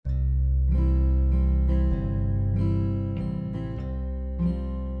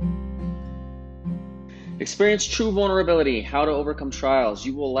Experience true vulnerability, how to overcome trials.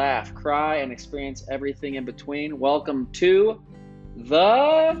 You will laugh, cry, and experience everything in between. Welcome to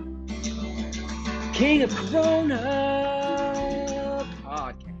the King of Corona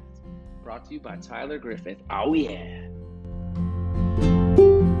podcast, brought to you by Tyler Griffith. Oh, yeah.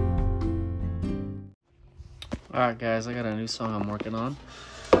 Alright, guys, I got a new song I'm working on.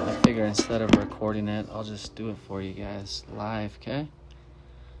 I figure instead of recording it, I'll just do it for you guys live, okay?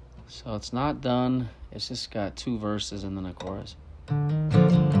 So it's not done. It's just got 2 verses and then a chorus.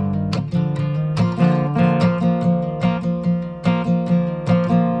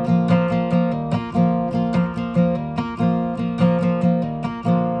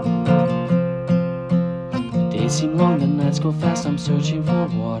 Days seem long, the nights go fast, I'm searching for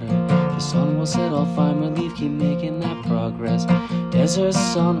water. The sun will set, I'll find relief, keep making that progress. Desert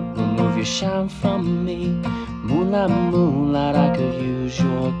sun, remove your shine from me. Moonlight, moonlight, I could use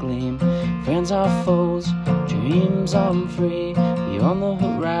your gleam. Friends are foes, dreams I'm free. Beyond the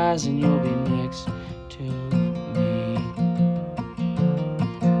horizon, you'll be next to me.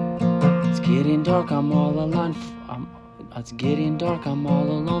 It's getting dark, I'm all alone. It's getting dark, I'm all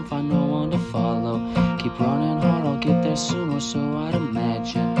alone, find no one to follow. Keep running hard, I'll get there soon, or so I'd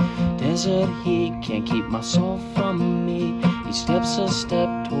imagine. Desert heat can't keep my soul from me. Each step's a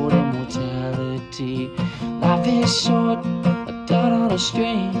step toward immortality. Life is short, a dot on a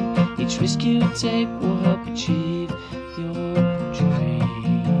string. Each risk you take will help achieve your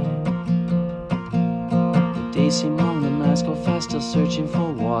dream. The days seem long, the nights go fast, still searching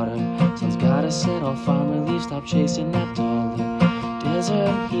for water. Sun's gotta set, I'll find relief, stop chasing that dollar.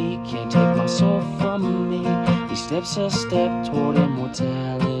 Desert heat can't take my soul from me. Each step's a step toward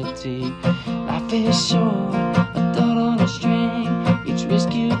immortality. Life is short, a dot on a string. Each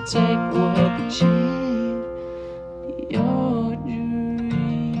risk you take will help achieve your dream.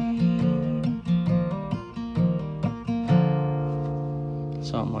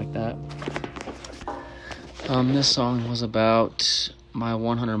 Something like that. This song was about my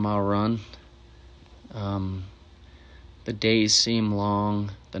 100-mile run. The days seem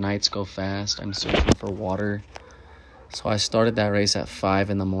long, the nights go fast, I'm searching for water. So I started that race at 5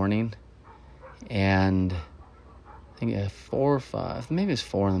 in the morning, and I think at 4 or 5, maybe it's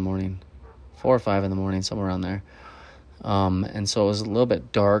 4 in the morning, 4 or 5 in the morning, somewhere around there. And so it was a little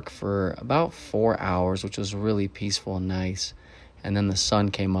bit dark for about 4 hours, which was really peaceful and nice. And then the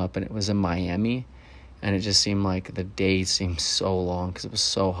sun came up, and it was in Miami, and it just seemed like the day seemed so long because it was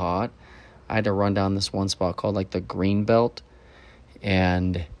so hot. I had to run down this one spot called like the Green Belt,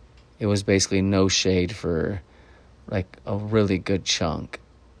 and it was basically no shade for like a really good chunk.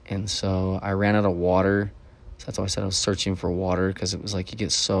 And so I ran out of water. So that's why I said I was searching for water, because it was like you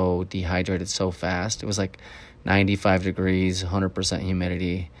get so dehydrated so fast. It was like 95 degrees, 100%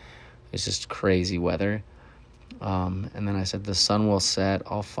 humidity. It's just crazy weather. And then I said the sun will set,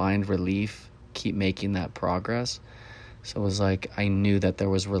 I'll find relief, keep making that progress. So it was like I knew that there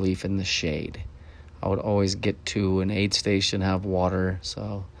was relief in the shade. I would always get to an aid station, have water.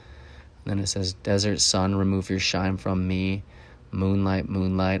 So and then it says, desert sun, remove your shine from me. Moonlight,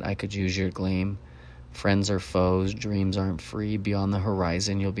 moonlight, I could use your gleam. Friends are foes, dreams aren't free. Beyond the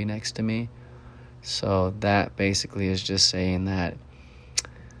horizon, you'll be next to me. So that basically is just saying that,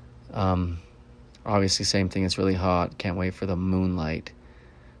 obviously same thing, it's really hot. Can't wait for the moonlight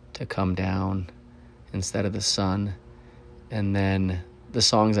to come down instead of the sun. And then the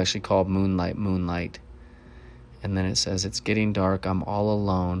song's actually called Moonlight, Moonlight. And then it says, it's getting dark, I'm all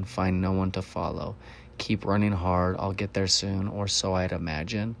alone, find no one to follow. Keep running hard, I'll get there soon, or so I'd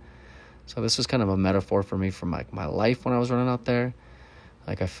imagine. So this was kind of a metaphor for me from like my life when I was running out there.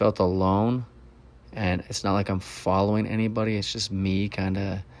 Like I felt alone, and it's not like I'm following anybody, it's just me kind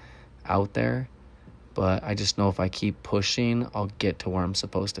of out there. But I just know if I keep pushing, I'll get to where I'm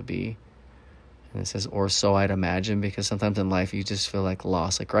supposed to be. And it says, or so I'd imagine, because sometimes in life you just feel like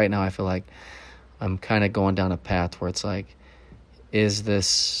lost. Like right now I feel like I'm kind of going down a path where it's like, is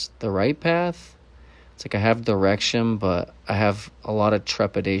this the right path? It's like I have direction, but I have a lot of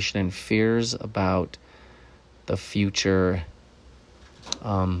trepidation and fears about the future,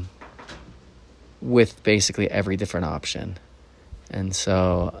 with basically every different option. And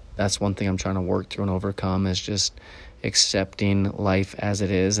so that's one thing I'm trying to work through and overcome, is just accepting life as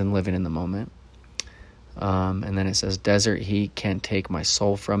it is and living in the moment. And then it says, desert heat can't take my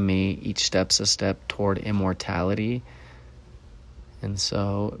soul from me. Each step's a step toward immortality. And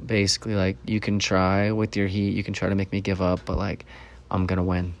so basically, like, you can try with your heat, you can try to make me give up, but like, I'm going to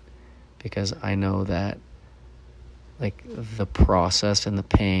win, because I know that like the process and the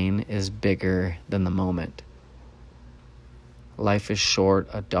pain is bigger than the moment. Life is short,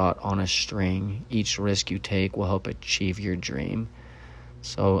 a dot on a string. Each risk you take will help achieve your dream.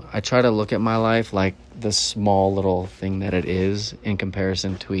 So I try to look at my life like the small little thing that it is in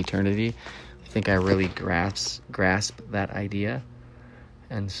comparison to eternity. I think I really grasp that idea.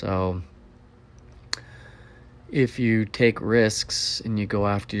 And so if you take risks and you go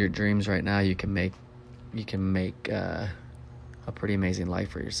after your dreams right now, you can make a pretty amazing life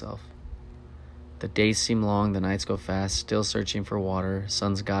for yourself. The days seem long, the nights go fast, still searching for water.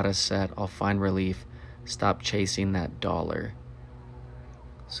 Sun's got us set, I'll find relief. Stop chasing that dollar.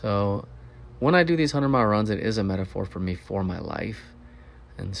 So when I do these 100-mile runs, it is a metaphor for me for my life.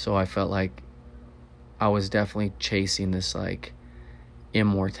 And so I felt like I was definitely chasing this like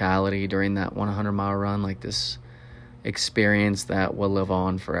immortality during that 100-mile run, like this experience that will live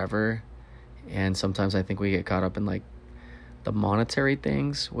on forever. And sometimes I think we get caught up in like the monetary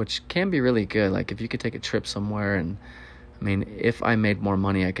things, which can be really good. Like if you could take a trip somewhere, and I mean, if I made more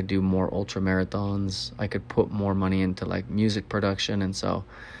money, I could do more ultra marathons. I could put more money into like music production. And so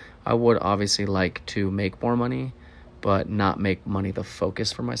I would obviously like to make more money, but not make money the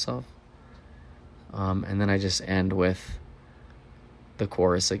focus for myself. And then I just end with the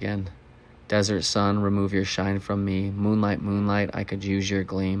chorus again. Desert sun, remove your shine from me. Moonlight, moonlight, I could use your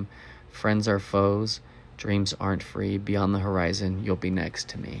gleam. Friends are foes, dreams aren't free. Beyond the horizon, you'll be next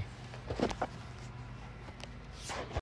to me.